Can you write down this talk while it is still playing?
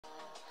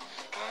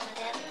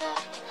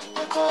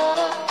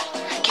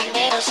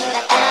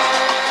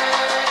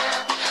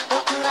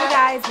Hey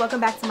guys, welcome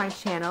back to my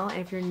channel,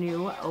 and if you're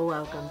new,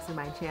 welcome to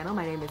my channel.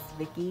 My name is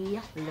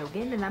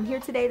VICKYLOGAN, and I'm here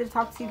today to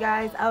talk to you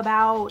guys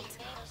about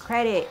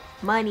credit,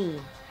 money,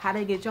 how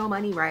to get your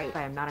money right.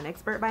 I am not an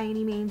expert by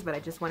any means, but I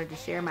just wanted to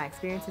share my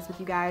experiences with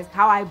you guys,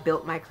 how I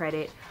built my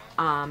credit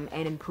and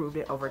improved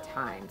it over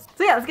time.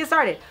 So yeah, let's get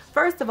started.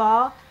 First of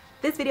all,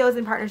 this video is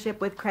in partnership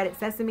with Credit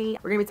Sesame.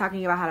 We're gonna be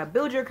talking about how to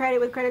build your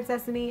credit with Credit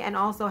Sesame and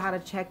also how to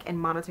check and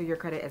monitor your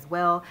credit as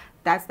well.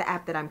 That's the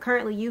app that I'm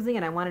currently using,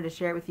 and I wanted to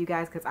share it with you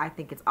guys because I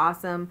think it's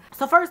awesome.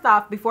 So first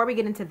off, before we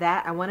get into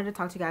that, I wanted to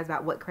talk to you guys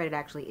about what credit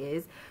actually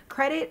is.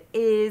 Credit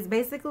is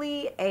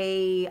basically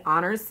a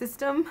honors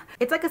system.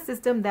 It's like a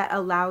system that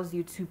allows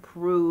you to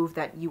prove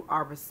that you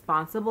are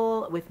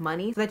responsible with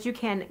money so that you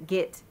can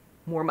get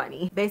more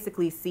money.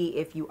 Basically see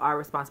if you are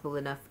responsible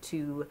enough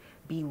to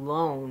be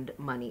loaned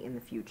money in the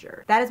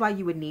future. That is why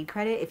you would need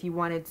credit if you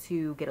wanted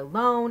to get a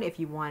loan, if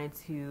you wanted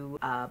to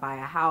buy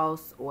a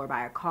house or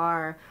buy a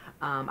car.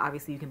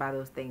 Obviously you can buy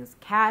those things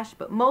cash,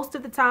 but most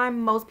of the time,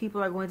 most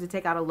people are going to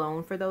take out a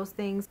loan for those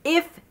things.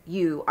 If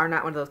you are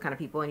not one of those kind of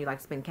people and you like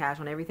to spend cash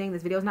on everything,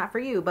 this video is not for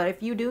you. But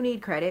if you do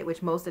need credit,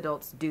 which most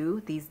adults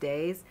do these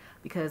days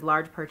because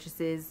large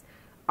purchases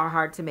are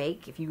hard to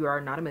make if you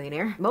are not a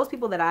millionaire. Most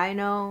people that I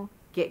know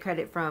get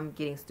credit from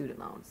getting student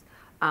loans.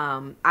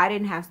 I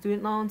didn't have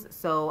student loans,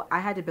 so I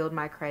had to build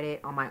my credit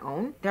on my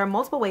own. There are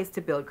multiple ways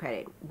to build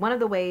credit. One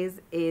of the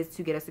ways is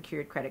to get a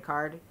secured credit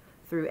card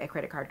through a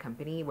credit card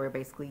company, where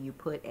basically you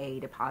put a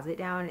deposit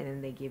down and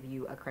then they give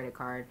you a credit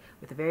card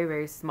with a very,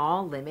 very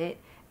small limit,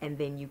 and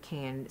then you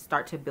can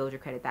start to build your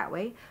credit that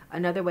way.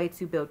 Another way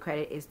to build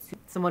credit is to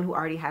someone who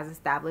already has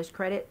established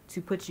credit to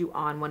put you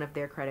on one of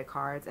their credit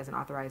cards as an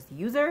authorized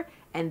user,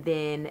 and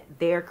then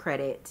their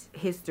credit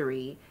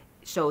history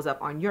shows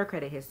up on your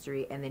credit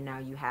history, and then now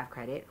you have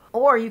credit.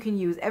 Or you can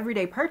use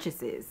everyday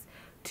purchases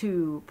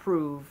to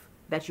prove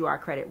that you are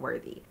credit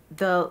worthy.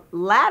 The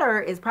latter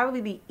is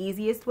probably the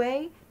easiest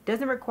way.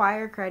 Doesn't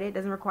require credit,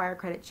 doesn't require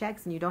credit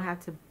checks, and you don't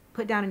have to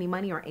put down any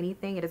money or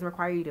anything. It doesn't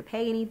require you to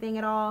pay anything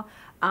at all.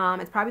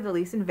 It's probably the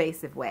least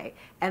invasive way.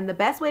 And the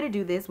best way to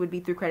do this would be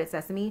through Credit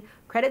Sesame.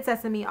 Credit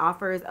Sesame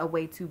offers a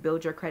way to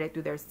build your credit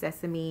through their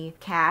Sesame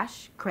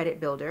Cash Credit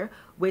Builder,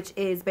 which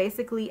is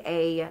basically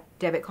a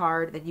debit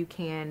card that you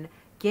can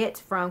get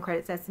from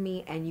Credit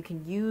Sesame, and you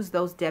can use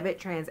those debit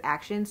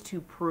transactions to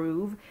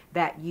prove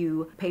that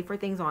you pay for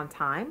things on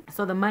time.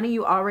 So the money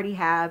you already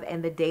have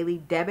and the daily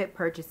debit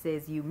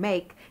purchases you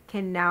make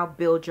can now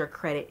build your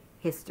credit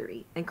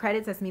history. And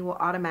Credit Sesame will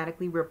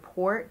automatically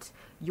report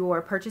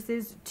your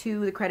purchases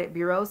to the credit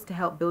bureaus to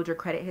help build your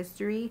credit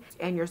history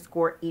and your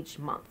score each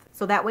month.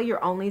 So that way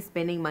you're only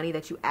spending money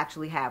that you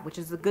actually have, which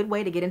is a good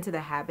way to get into the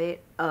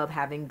habit of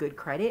having good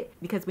credit,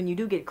 because when you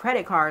do get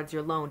credit cards,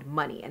 you're loaned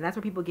money, and that's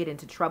where people get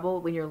into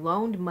trouble. When you're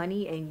loaned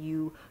money and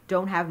you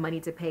don't have money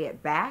to pay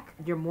it back,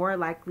 you're more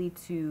likely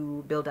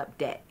to build up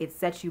debt. It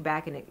sets you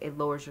back and it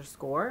lowers your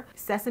score.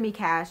 Sesame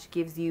Cash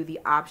gives you the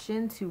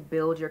option to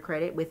build your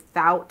credit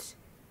without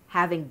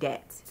having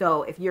debt.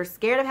 So if you're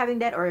scared of having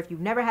debt, or if you've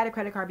never had a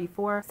credit card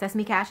before,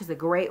 Sesame Cash is a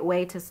great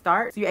way to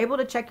start. So you're able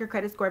to check your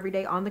credit score every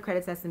day on the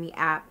Credit Sesame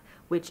app,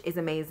 which is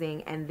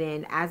amazing. And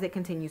then as it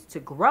continues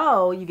to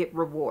grow, you get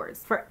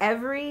rewards. For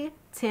every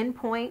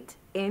 10-point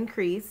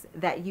increase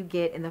that you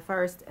get in the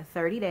first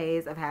 30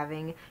 days of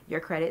having your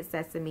Credit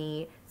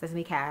Sesame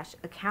Cash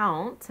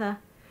account,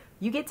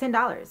 you get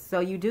 $10.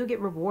 So you do get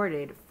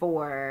rewarded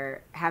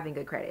for having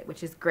good credit,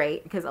 which is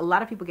great because a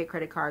lot of people get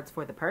credit cards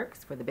for the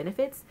perks, for the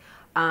benefits,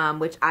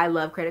 which I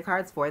love credit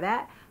cards for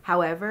that.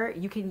 However,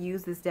 you can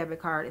use this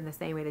debit card in the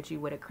same way that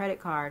you would a credit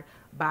card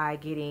by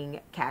getting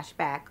cash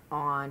back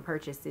on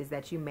purchases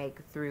that you make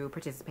through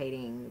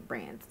participating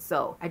brands.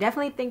 So I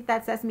definitely think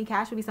that Sesame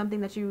Cash would be something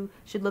that you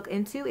should look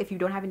into if you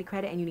don't have any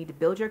credit and you need to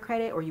build your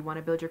credit, or you want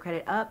to build your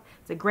credit up.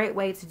 It's a great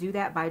way to do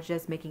that by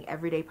just making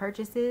everyday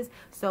purchases.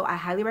 So I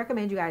highly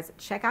recommend you guys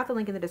check out the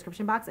link in the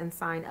description box and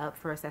sign up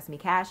for Sesame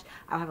Cash.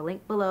 I'll have a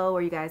link below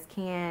where you guys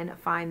can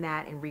find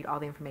that and read all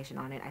the information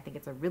on it. I think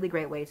it's a really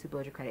great way to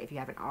build your credit if you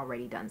haven't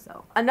already done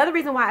so. Another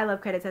reason why I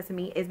love Credit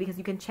Sesame is because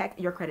you can check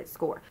your credit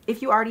score.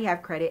 If you already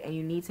have credit and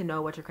you need to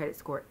know what your credit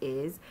score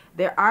is,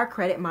 there are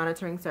credit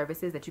monitoring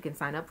services that you can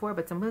sign up for,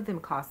 but some of them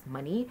cost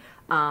money.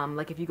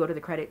 Like if you go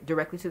to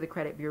directly to the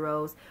credit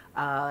bureaus,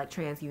 like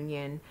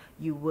TransUnion,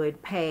 you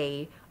would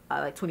pay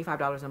like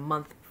 $25 a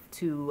month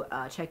to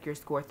check your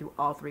score through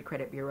all 3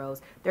 credit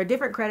bureaus. There are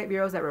different credit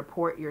bureaus that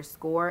report your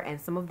score, and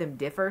some of them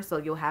differ, so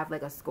you'll have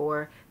like a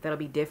score that'll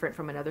be different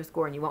from another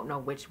score and you won't know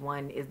which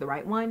one is the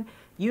right one.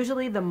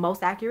 Usually the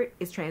most accurate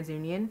is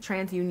TransUnion.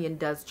 TransUnion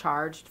does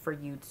charge for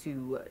you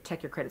to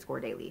check your credit score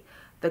daily.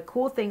 The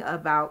cool thing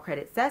about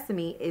Credit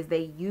Sesame is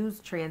they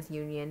use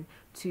TransUnion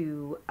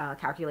to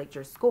calculate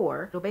your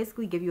score. It'll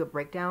basically give you a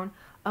breakdown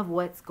of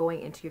what's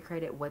going into your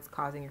credit, what's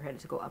causing your credit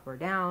to go up or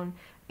down,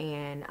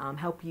 and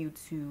help you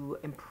to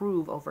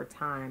improve over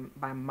time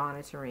by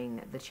monitoring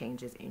the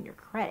changes in your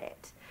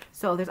credit.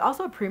 So there's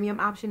also a premium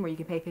option where you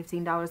can pay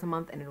 $15 a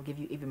month and it'll give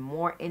you even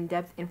more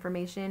in-depth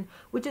information,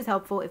 which is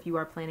helpful if you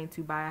are planning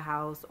to buy a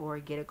house or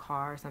get a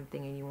car or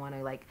something and you want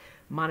to like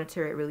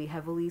monitor it really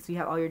heavily, so you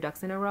have all your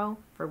ducks in a row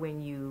for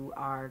when you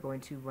are going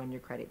to run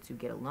your credit to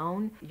get a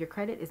loan. Your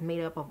credit is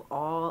made up of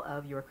all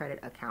of your credit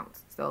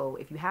accounts. So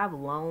if you have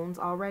loans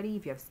already,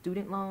 if you have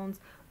student loans,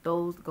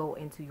 those go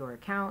into your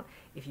account.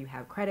 If you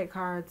have credit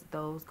cards,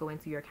 those go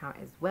into your account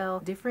as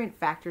well. Different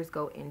factors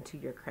go into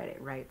your credit,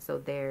 right? So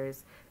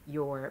there's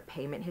your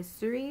payment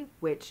history,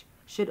 which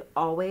should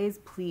always,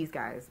 please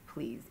guys,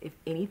 please, if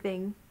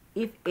anything,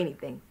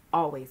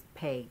 always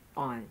pay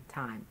on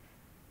time.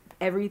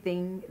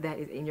 Everything that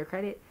is in your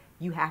credit,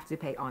 you have to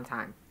pay on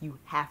time. You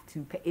have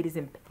to pay. It is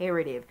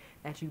imperative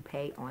that you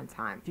pay on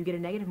time. If you get a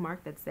negative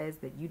mark that says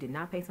that you did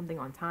not pay something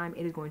on time,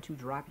 it is going to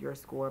drop your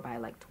score by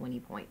like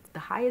 20 points. The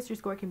highest your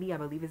score can be, I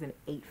believe, is an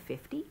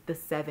 850. The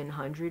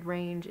 700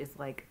 range is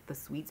like the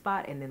sweet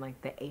spot, and then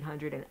like the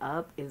 800 and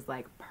up is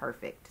like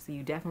perfect. So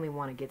you definitely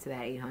want to get to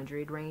that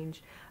 800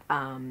 range.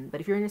 But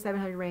if you're in your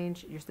 700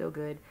 range, you're still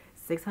good.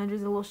 600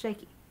 is a little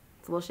shaky.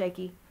 It's a little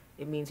shaky.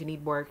 It means you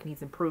need work,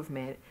 needs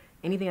improvement.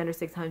 Anything under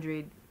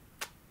 600,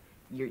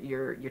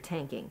 you're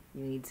tanking.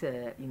 You need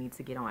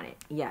to get on it.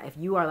 Yeah, if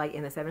you are like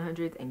in the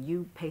 700s and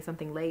you pay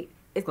something late,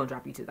 it's gonna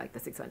drop you to like the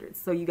 600s.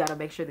 So you gotta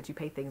make sure that you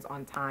pay things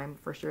on time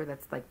for sure.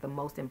 That's like the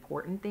most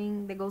important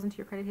thing that goes into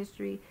your credit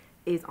history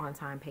is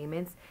on-time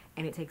payments,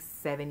 and it takes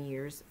 7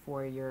 years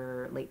for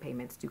your late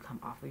payments to come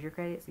off of your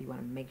credit. So you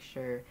want to make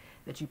sure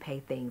that you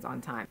pay things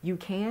on time. You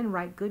can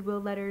write goodwill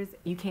letters.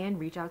 You can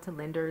reach out to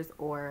lenders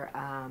or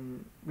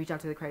reach out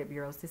to the credit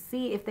bureaus to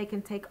see if they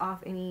can take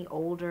off any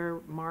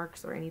older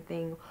marks or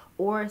anything,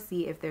 or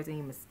see if there's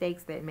any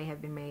mistakes that may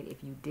have been made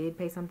if you did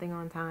pay something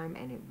on time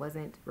and it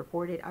wasn't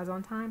reported as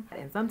on time.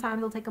 And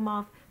sometimes they'll take them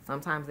off,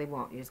 sometimes they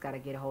won't. You just got to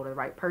get a hold of the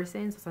right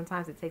person. So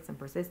sometimes it takes some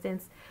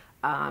persistence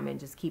and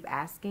just keep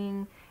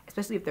asking,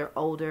 especially if they're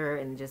older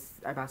and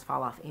just are about to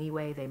fall off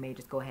anyway. They may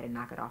just go ahead and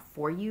knock it off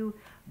for you.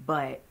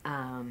 But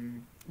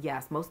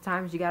yes, most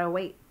times you gotta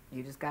wait.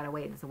 You just gotta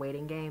wait. It's a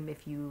waiting game.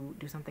 If you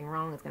do something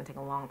wrong, it's gonna take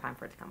a long time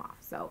for it to come off.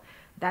 So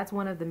that's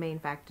one of the main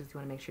factors. You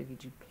want to make sure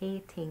that you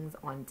pay things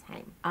on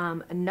time.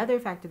 Another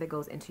factor that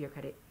goes into your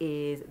credit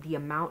is the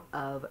amount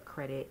of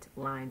credit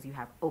lines you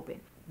have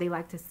open. They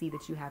like to see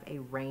that you have a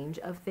range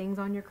of things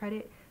on your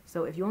credit.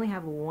 So if you only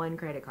have one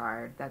credit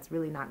card, that's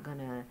really not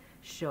gonna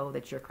show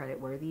that you're credit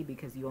worthy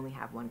because you only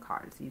have one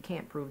card. So you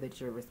can't prove that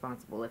you're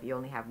responsible if you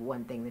only have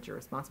one thing that you're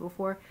responsible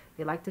for.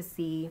 They like to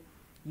see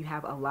you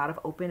have a lot of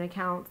open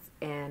accounts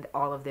and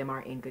all of them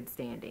are in good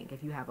standing.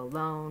 If you have a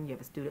loan, you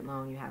have a student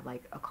loan, you have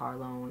like a car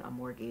loan, a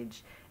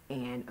mortgage,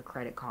 and a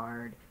credit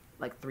card,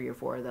 like 3 or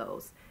 4 of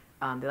those.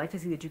 They like to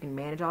see that you can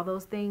manage all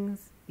those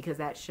things because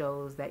that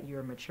shows that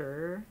you're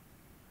mature,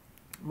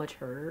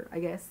 I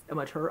guess, a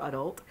mature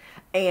adult,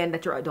 and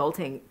that you're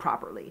adulting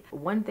properly.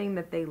 One thing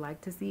that they like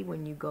to see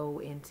when you go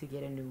in to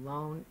get a new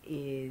loan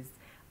is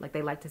like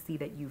they like to see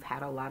that you've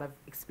had a lot of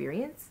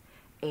experience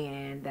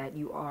and that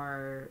you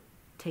are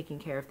taking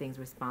care of things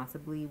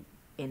responsibly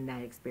in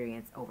that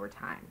experience over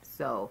time.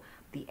 So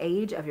the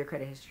age of your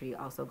credit history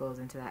also goes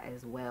into that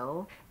as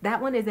well. That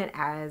one isn't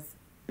as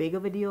big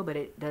of a deal, but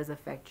it does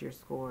affect your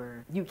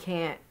score. You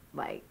can't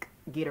like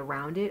get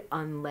around it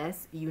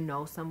unless you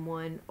know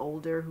someone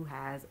older who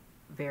has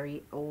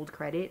very old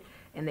credit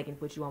and they can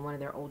put you on one of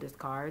their oldest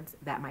cards.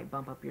 That might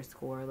bump up your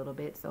score a little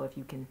bit. So if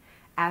you can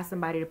ask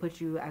somebody to put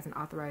you as an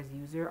authorized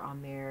user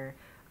on their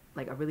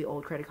like a really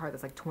old credit card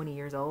that's like 20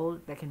 years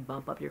old, that can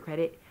bump up your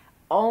credit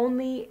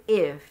only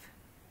if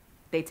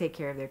they take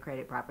care of their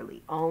credit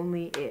properly.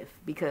 Only if,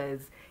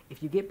 because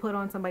if you get put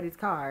on somebody's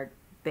card,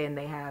 then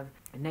they have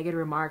negative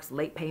remarks,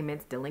 late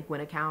payments,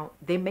 delinquent account.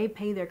 They may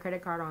pay their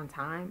credit card on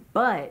time,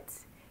 but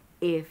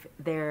if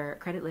their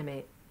credit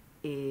limit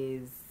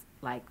is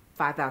like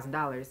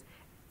 $5,000,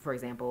 for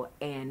example,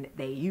 and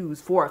they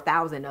use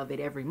 4,000 of it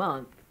every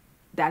month,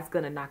 that's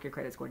gonna knock your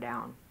credit score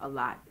down a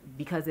lot.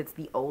 Because it's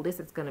the oldest,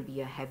 it's gonna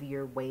be a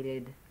heavier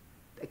weighted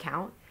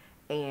account,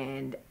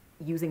 and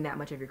using that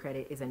much of your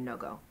credit is a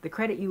no-go. The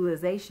credit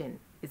utilization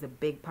is a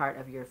big part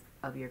of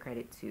your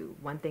credit too.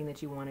 One thing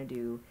that you wanna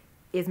do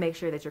is make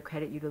sure that your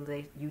credit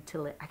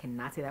I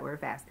cannot say that word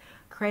fast.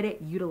 Credit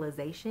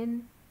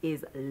utilization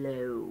is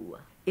low.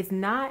 It's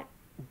not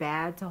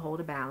bad to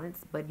hold a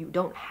balance, but you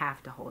don't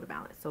have to hold a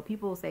balance. So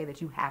people say that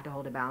you have to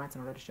hold a balance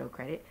in order to show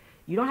credit.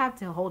 You don't have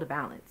to hold a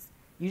balance.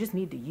 You just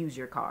need to use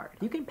your card.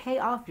 You can pay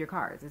off your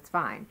cards, it's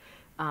fine.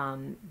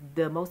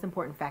 The most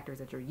important factor is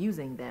that you're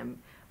using them,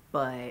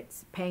 but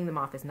paying them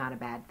off is not a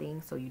bad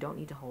thing, so you don't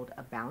need to hold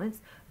a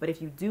balance. But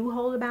if you do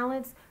hold a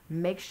balance,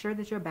 make sure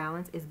that your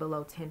balance is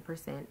below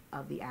 10%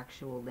 of the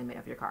actual limit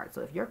of your card.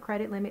 So if your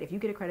credit limit, if you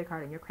get a credit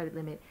card and your credit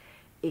limit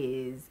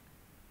is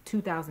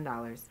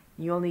 $2,000,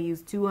 you only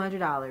use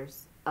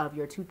 $200 of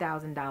your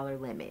 $2,000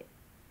 limit.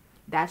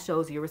 That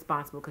shows you're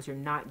responsible because you're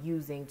not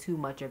using too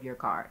much of your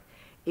card.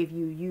 If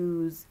you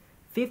use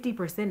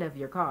 50% of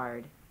your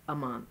card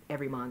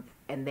every month,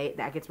 and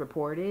that gets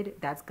reported,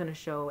 that's going to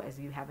show as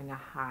you having a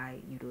high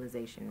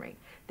utilization rate.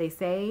 They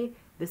say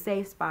the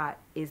safe spot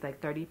is like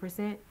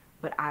 30%,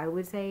 but I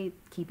would say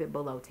keep it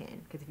below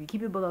 10, because if you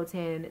keep it below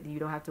 10, you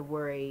don't have to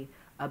worry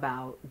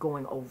about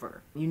going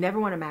over. You never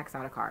want to max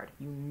out a card.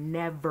 You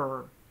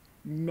never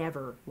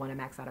want to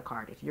max out a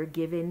card. If you're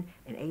given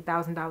an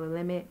 $8,000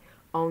 limit,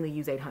 only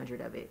use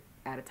 800 of it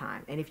at a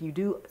time. And if you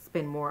do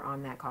spend more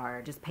on that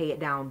card, just pay it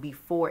down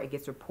before it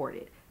gets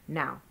reported.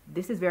 Now,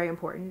 this is very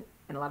important,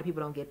 and a lot of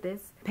people don't get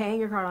this. Paying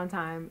your card on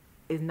time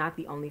is not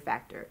the only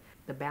factor.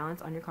 The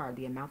balance on your card,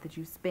 the amount that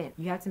you spent,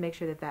 you have to make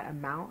sure that that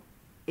amount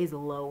is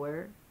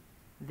lower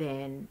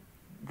than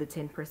the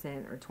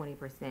 10% or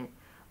 20%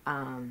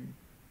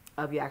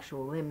 of your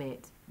actual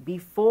limit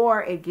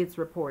before it gets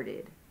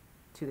reported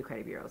to the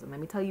credit bureaus. And let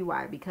me tell you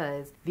why.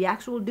 Because the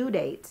actual due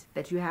date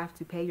that you have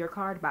to pay your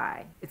card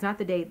by, it's not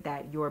the date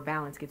that your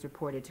balance gets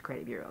reported to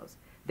credit bureaus.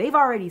 They've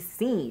already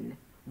seen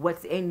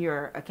what's in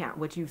your account,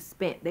 what you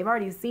spent. They've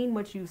already seen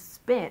what you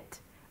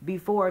spent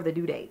before the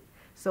due date.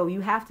 So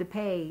you have to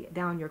pay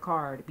down your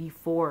card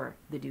before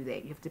the due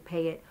date. You have to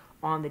pay it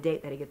on the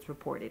date that it gets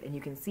reported. And you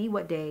can see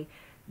what day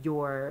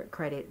your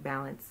credit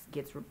balance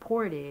gets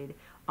reported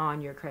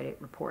on your credit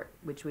report,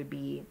 which would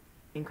be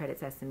in Credit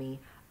Sesame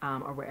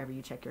or wherever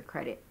you check your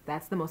credit.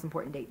 That's the most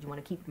important date. You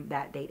want to keep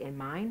that date in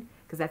mind,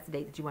 because that's the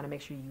date that you want to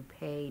make sure you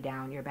pay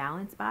down your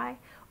balance by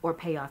or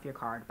pay off your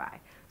card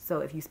by. So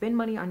if you spend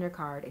money on your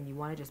card and you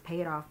want to just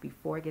pay it off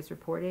before it gets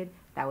reported,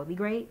 that would be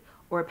great.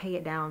 Or pay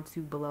it down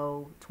to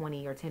below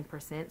 20 or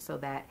 10% so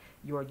that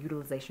your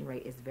utilization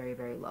rate is very,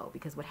 very low.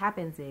 Because what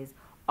happens is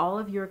all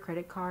of your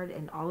credit card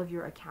and all of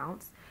your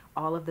accounts,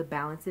 all of the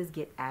balances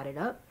get added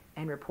up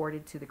and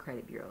reported to the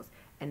credit bureaus.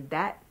 And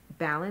that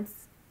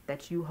balance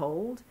that you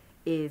hold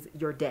is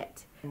your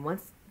debt. And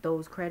once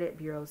those credit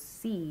bureaus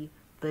see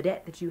the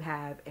debt that you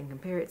have and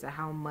compare it to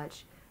how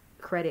much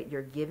credit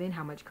you're given,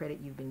 how much credit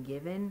you've been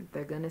given,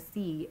 they're going to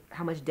see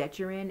how much debt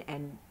you're in,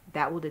 and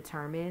that will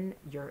determine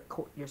your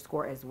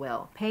score as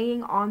well.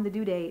 Paying on the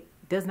due date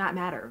does not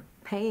matter.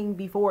 Paying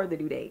before the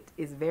due date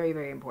is very,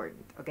 very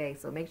important. Okay,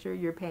 so make sure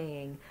you're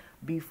paying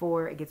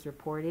before it gets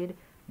reported,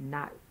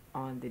 not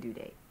on the due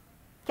date.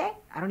 Okay,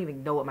 I don't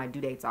even know what my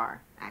due dates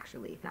are,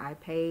 actually. I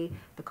pay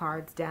the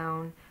cards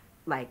down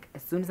like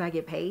as soon as I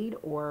get paid,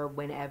 or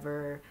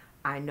whenever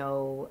I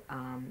know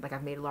like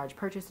I've made a large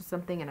purchase or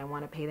something and I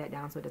want to pay that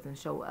down so it doesn't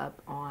show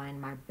up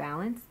on my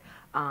balance.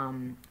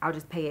 I'll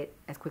just pay it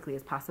as quickly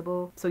as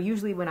possible. So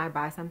usually when I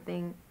buy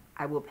something,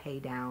 I will pay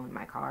down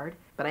my card,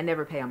 but I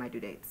never pay on my due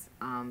dates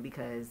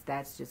because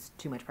that's just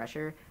too much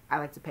pressure. I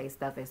like to pay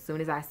stuff as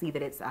soon as I see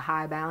that it's a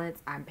high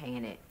balance, I'm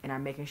paying it. And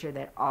I'm making sure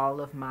that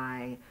all of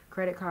my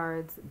credit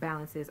cards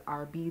balances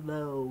are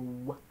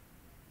below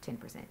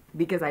 10%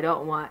 because I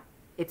don't want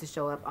it to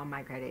show up on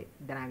my credit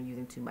that I'm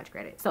using too much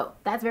credit. So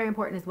that's very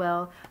important as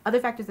well. Other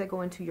factors that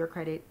go into your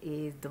credit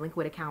is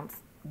delinquent accounts.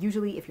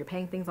 Usually if you're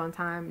paying things on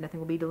time, nothing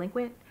will be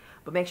delinquent,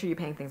 but make sure you're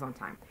paying things on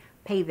time.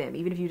 Pay them.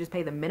 Even if you just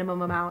pay the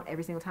minimum amount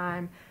every single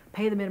time,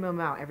 pay the minimum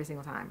amount every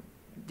single time.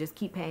 Just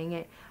keep paying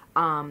it.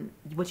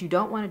 What you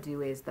don't want to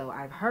do is, though,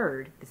 I've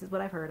heard, this is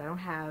what I've heard, I don't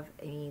have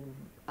any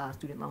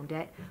student loan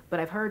debt, but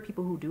I've heard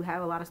people who do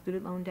have a lot of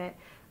student loan debt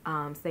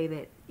say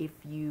that if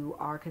you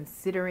are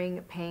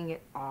considering paying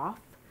it off,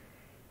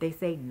 they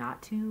say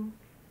not to.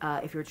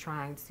 If you're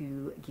trying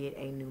to get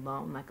a new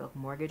loan, like a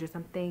mortgage or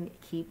something,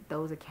 keep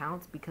those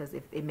accounts because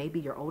if it may be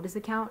your oldest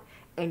account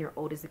and your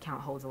oldest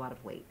account holds a lot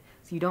of weight.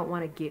 So you don't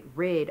want to get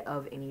rid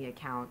of any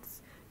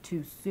accounts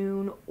too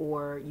soon,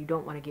 or you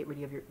don't want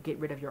to get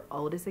rid of your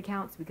oldest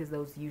accounts because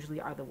those usually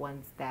are the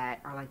ones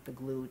that are like the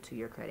glue to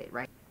your credit,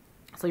 right?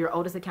 So your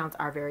oldest accounts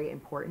are very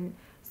important.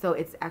 So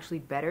it's actually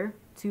better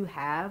to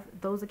have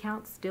those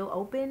accounts still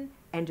open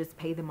and just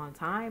pay them on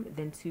time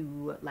than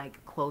to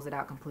like close it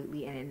out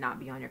completely and it not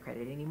be on your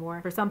credit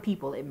anymore. For some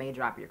people, it may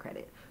drop your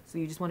credit. So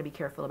you just want to be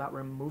careful about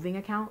removing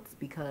accounts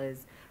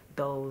because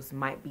those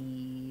might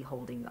be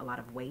holding a lot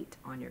of weight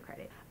on your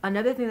credit.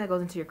 Another thing that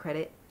goes into your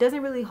credit,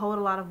 doesn't really hold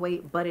a lot of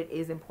weight, but it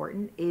is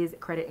important, is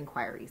credit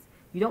inquiries.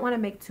 You don't want to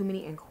make too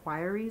many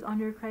inquiries on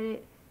your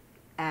credit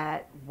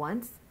at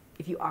once.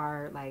 If you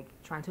are like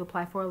trying to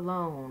apply for a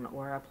loan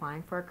or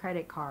applying for a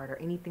credit card or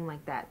anything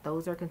like that,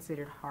 those are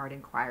considered hard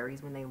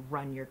inquiries when they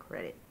run your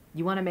credit.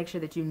 You want to make sure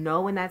that you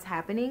know when that's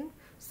happening.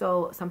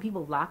 So some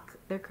people lock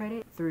their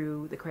credit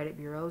through the credit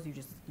bureaus.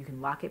 You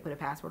can lock it, put a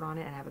password on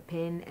it and have a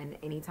PIN, and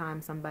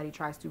anytime somebody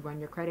tries to run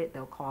your credit,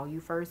 they'll call you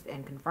first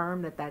and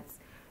confirm that that's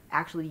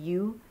actually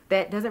you.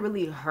 That doesn't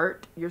really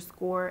hurt your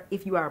score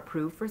if you are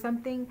approved for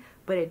something,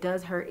 but it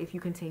does hurt if you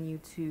continue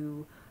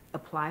to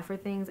apply for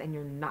things and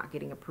you're not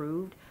getting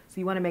approved. So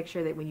you want to make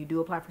sure that when you do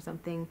apply for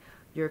something,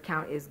 your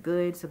account is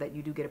good so that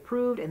you do get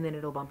approved, and then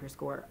it'll bump your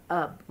score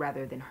up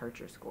rather than hurt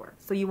your score.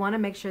 So you want to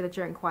make sure that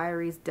your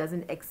inquiries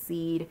doesn't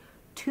exceed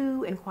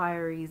 2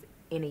 inquiries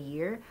in a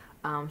year.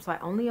 So I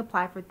only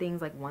apply for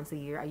things like once a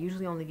year. I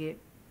usually only get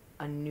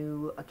a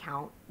new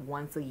account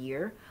once a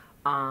year.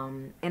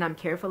 And I'm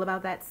careful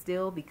about that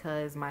still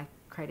because my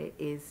credit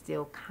is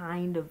still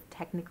kind of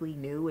technically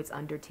new. It's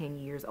under 10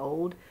 years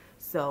old.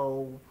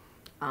 So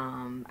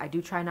I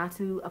do try not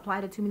to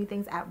apply to too many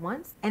things at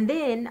once. And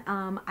then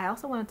I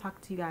also want to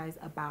talk to you guys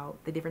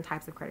about the different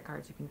types of credit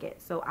cards you can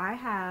get. So I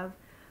have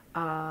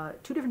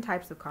two different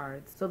types of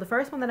cards. So the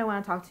first one that I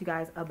want to talk to you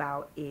guys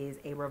about is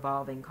a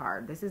revolving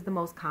card. This is the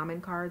most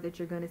common card that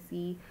you're going to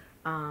see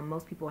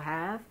most people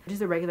have.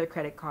 Just a regular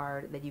credit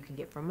card that you can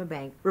get from a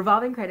bank.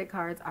 Revolving credit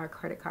cards are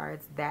credit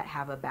cards that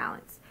have a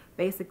balance.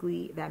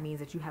 Basically, that means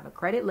that you have a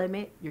credit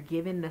limit. You're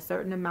given a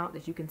certain amount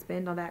that you can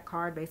spend on that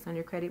card based on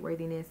your credit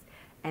worthiness.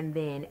 And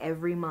then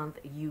every month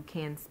you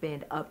can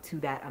spend up to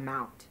that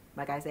amount.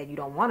 Like I said, you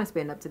don't want to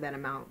spend up to that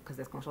amount because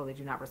that's going to show that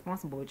you're not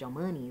responsible with your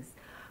monies.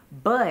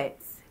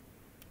 But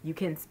you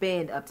can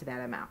spend up to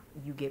that amount.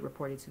 You get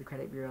reported to the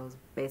credit bureaus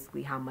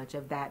basically how much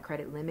of that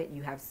credit limit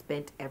you have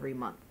spent every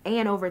month.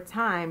 And over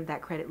time,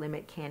 that credit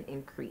limit can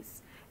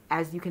increase.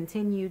 As you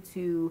continue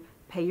to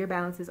pay your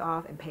balances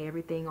off and pay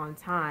everything on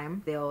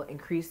time, they'll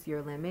increase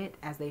your limit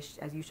as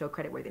you show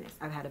credit worthiness.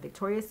 I've had a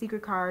Victoria's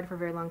Secret card for a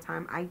very long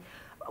time.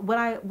 What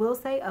I will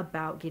say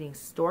about getting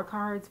store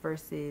cards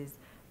versus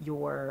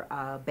your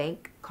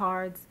bank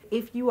cards,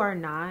 if you are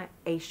not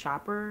a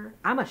shopper,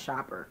 I'm a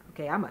shopper,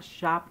 okay? I'm a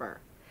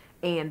shopper.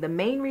 And the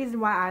main reason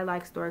why I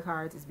like store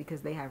cards is because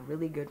they have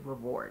really good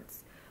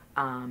rewards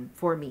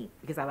for me,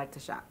 because I like to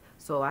shop.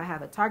 So I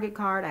have a Target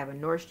card, I have a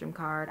Nordstrom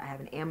card, I have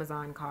an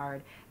Amazon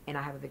card, and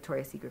I have a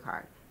Victoria's Secret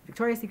card.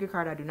 Victoria's Secret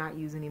card I do not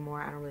use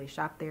anymore. I don't really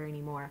shop there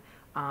anymore.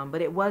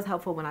 But it was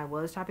helpful when I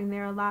was shopping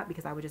there a lot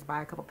because I would just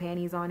buy a couple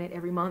panties on it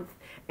every month,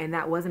 and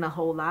that wasn't a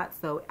whole lot.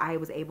 So I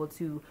was able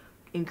to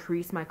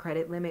increase my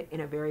credit limit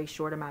in a very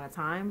short amount of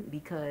time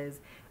because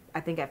I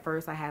think at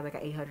first I had like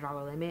an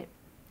 $800 limit.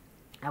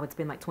 I would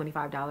spend like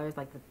 $25,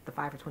 like the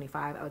 5 for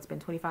 25. I would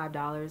spend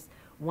 $25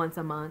 once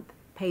a month,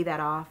 pay that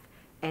off,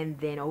 and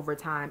then over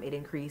time it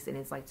increased and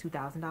it's like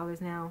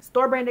 $2,000 now.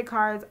 Store branded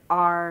cards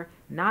are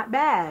not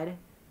bad,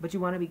 but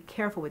you want to be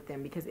careful with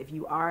them because if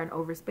you are an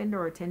overspender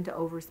or tend to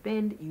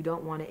overspend, you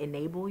don't want to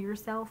enable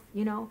yourself,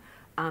 you know,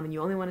 and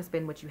you only want to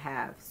spend what you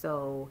have.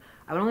 So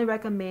I would only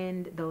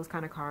recommend those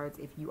kind of cards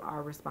if you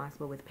are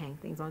responsible with paying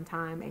things on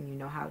time and you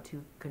know how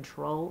to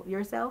control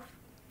yourself.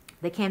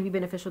 They can be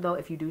beneficial though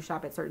if you do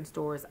shop at certain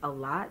stores a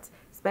lot,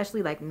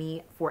 especially like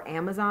me. For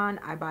Amazon,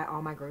 I buy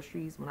all my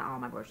groceries, well not all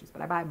my groceries,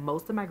 but I buy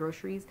most of my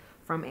groceries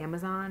from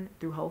Amazon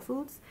through Whole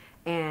Foods,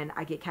 and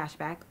I get cash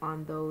back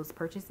on those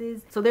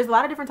purchases. So there's a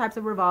lot of different types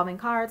of revolving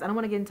cards. I don't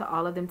want to get into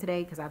all of them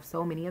today because I have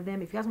so many of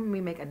them. If you guys want me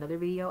to make another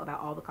video about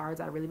all the cards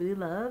I really, really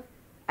love,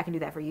 I can do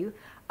that for you.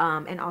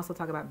 And also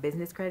talk about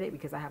business credit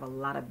because I have a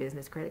lot of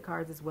business credit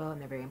cards as well,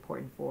 and they're very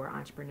important for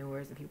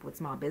entrepreneurs and people with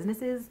small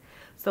businesses.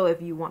 So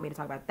if you want me to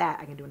talk about that,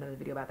 I can do another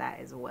video about that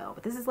as well.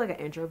 But this is like an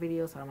intro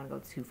video, so I don't want to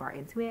go too far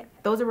into it.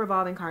 Those are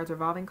revolving cards.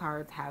 Revolving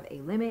cards have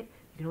a limit.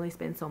 You can only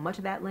spend so much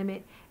of that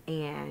limit,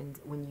 and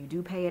when you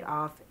do pay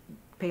off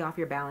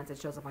your balance, it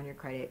shows up on your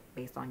credit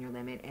based on your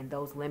limit. And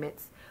those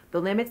limits, the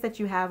limits that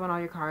you have on all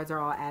your cards are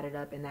all added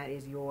up, and that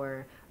is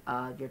your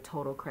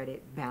total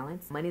credit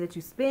balance. Money that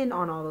you spend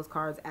on all those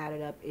cards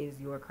added up is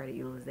your credit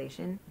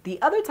utilization.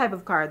 The other type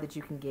of card that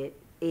you can get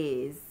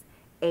is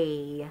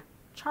a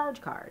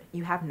charge card.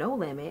 You have no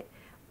limit,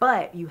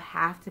 but you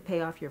have to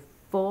pay off your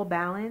full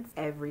balance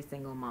every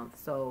single month.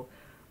 So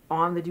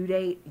on the due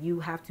date,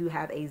 you have to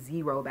have a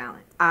zero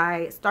balance.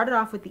 I started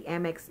off with the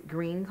Amex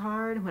Green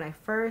card. When I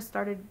first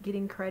started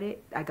getting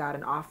credit, I got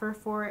an offer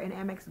for an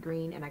Amex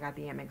Green, and I got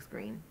the Amex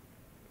Green.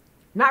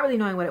 Not really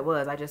knowing what it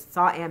was. I just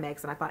saw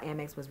Amex and I thought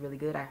Amex was really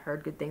good. I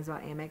heard good things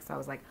about Amex, so I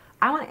was like,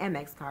 I want an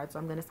Amex card, so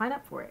I'm going to sign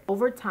up for it.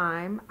 Over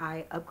time,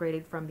 I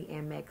upgraded from the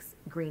Amex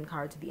Green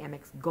card to the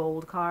Amex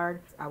Gold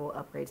card. I will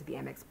upgrade to the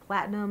Amex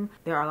Platinum.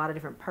 There are a lot of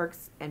different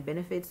perks and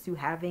benefits to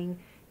having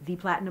the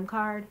Platinum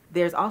card.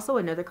 There's also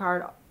another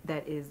card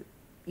that is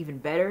even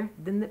better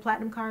than the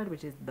Platinum card,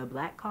 which is the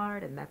Black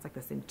card, and that's like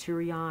the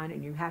Centurion,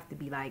 and you have to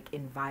be like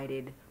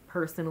invited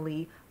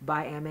personally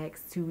by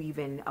Amex to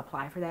even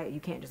apply for that.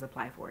 You can't just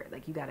apply for it.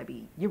 Like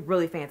you're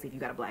really fancy if you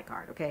got a Black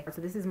card, okay? So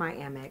this is my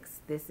Amex.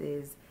 This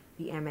is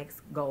the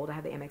Amex Gold. I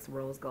have the Amex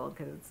Rose Gold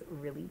because it's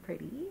really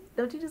pretty.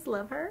 Don't you just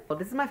love her? Well,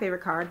 this is my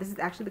favorite card. This is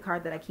actually the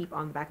card that I keep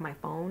on the back of my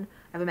phone.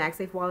 I have a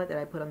MagSafe wallet that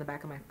I put on the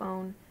back of my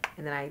phone,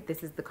 and then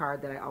this is the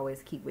card that I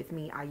always keep with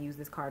me. I use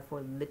this card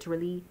for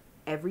literally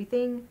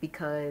everything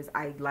because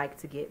I like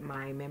to get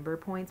my member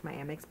points, my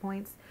Amex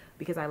points,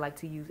 because I like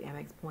to use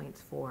Amex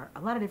points for a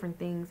lot of different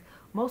things,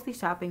 mostly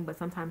shopping, but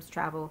sometimes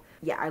travel.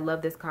 Yeah, I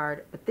love this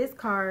card, but this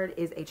card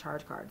is a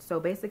charge card. So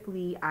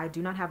basically, I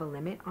do not have a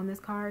limit on this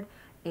card,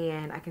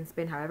 and I can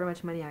spend however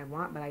much money I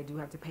want, but I do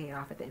have to pay it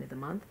off at the end of the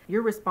month.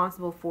 You're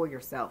responsible for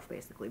yourself,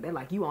 basically. They're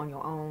like, you on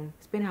your own,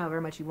 spend however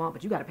much you want,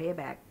 but you got to pay it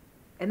back.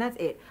 And that's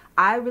it.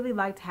 I really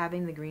liked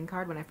having the green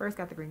card. When I first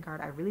got the green card,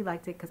 I really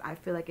liked it because I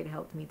feel like it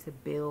helped me to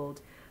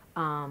build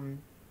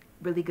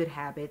really good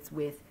habits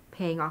with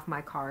paying off my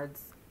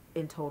cards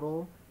in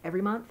total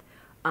every month.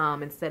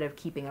 instead of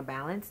keeping a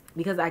balance,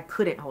 because I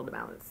couldn't hold a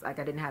balance. Like,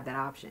 I didn't have that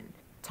option.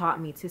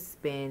 Taught me to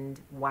spend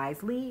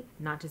wisely,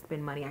 not to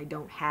spend money I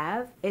don't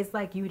have. It's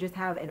like you just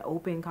have an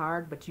open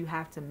card, but you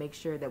have to make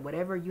sure that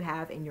whatever you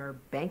have in your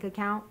bank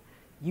account,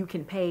 you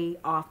can pay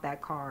off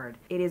that card.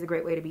 It is a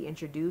great way to be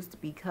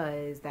introduced,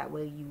 because that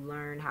way you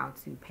learn how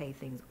to pay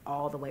things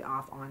all the way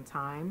off on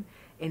time,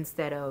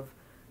 instead of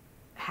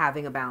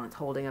having a balance,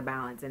 holding a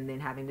balance, and then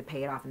having to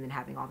pay it off, and then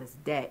having all this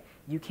debt.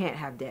 You can't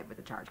have debt with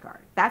a charge card.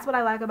 That's what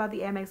I like about the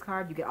Amex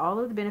card. You get all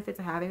of the benefits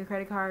of having a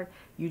credit card.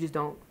 You just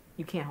don't,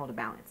 you can't hold a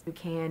balance. You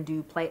can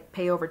do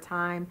pay over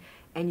time,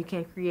 and you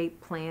can create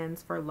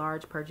plans for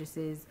large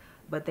purchases,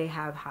 but they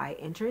have high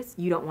interest.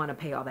 You don't want to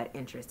pay all that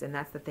interest, and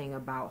that's the thing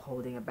about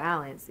holding a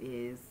balance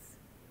is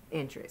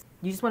interest.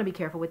 You just want to be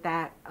careful with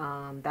that.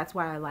 That's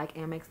why I like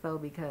Amex though,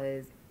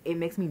 because it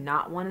makes me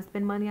not want to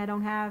spend money I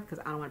don't have, because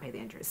I don't want to pay the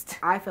interest.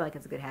 I feel like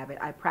it's a good habit.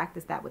 I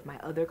practice that with my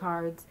other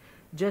cards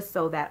just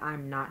so that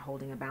I'm not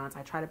holding a balance.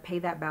 I try to pay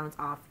that balance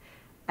off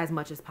as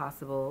much as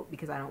possible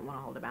because I don't want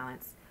to hold a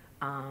balance.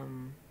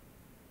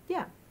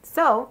 Yeah.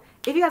 So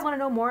if you guys want to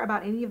know more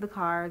about any of the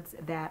cards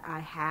that I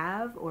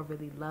have or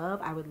really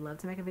love, I would love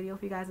to make a video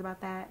for you guys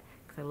about that,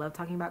 because I love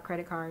talking about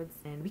credit cards,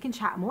 and we can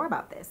chat more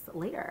about this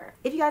later.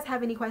 If you guys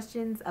have any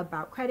questions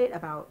about credit,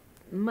 about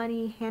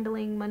money,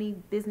 handling money,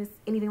 business,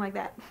 anything like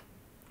that.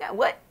 Yeah,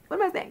 what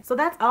am I saying? So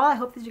that's all. I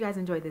hope that you guys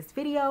enjoyed this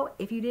video.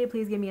 If you did,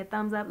 please give me a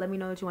thumbs up. Let me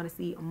know that you want to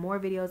see more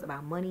videos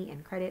about money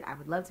and credit. I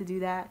would love to do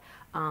that,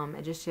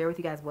 and just share with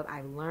you guys what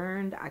I've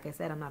learned. Like I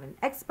said, I'm not an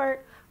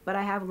expert, but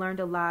I have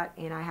learned a lot,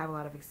 and I have a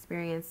lot of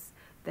experience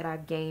that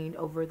I've gained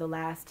over the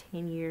last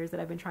 10 years that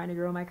I've been trying to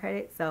grow my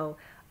credit. So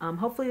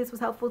hopefully this was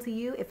helpful to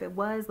you. If it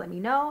was, let me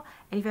know.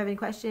 And if you have any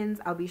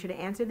questions, I'll be sure to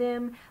answer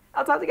them.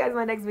 I'll talk to you guys in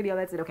my next video.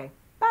 That's it. Okay.